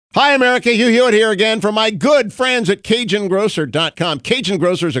Hi, America. Hugh Hewitt here again from my good friends at CajunGrocer.com. Cajun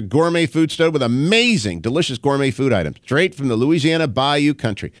Grocer is a gourmet food store with amazing, delicious gourmet food items straight from the Louisiana Bayou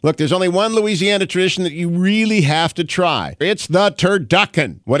country. Look, there's only one Louisiana tradition that you really have to try. It's the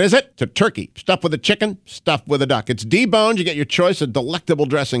Turducken. What is it? It's a turkey stuffed with a chicken, stuffed with a duck. It's deboned. You get your choice of delectable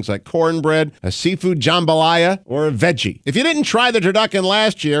dressings like cornbread, a seafood jambalaya, or a veggie. If you didn't try the Turducken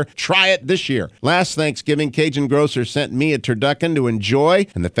last year, try it this year. Last Thanksgiving, Cajun Grocer sent me a Turducken to enjoy,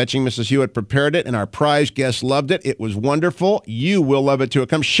 and the Fetching Mrs. Hewitt prepared it, and our prize guests loved it. It was wonderful. You will love it, too. It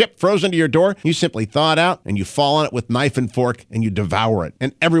comes shipped frozen to your door. You simply thaw it out, and you fall on it with knife and fork, and you devour it.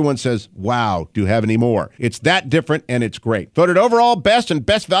 And everyone says, wow, do you have any more? It's that different, and it's great. Voted overall best and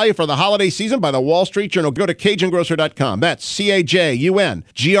best value for the holiday season by the Wall Street Journal. Go to CajunGrocer.com. That's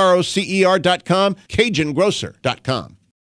CajunGrocer.com. CajunGrocer.com.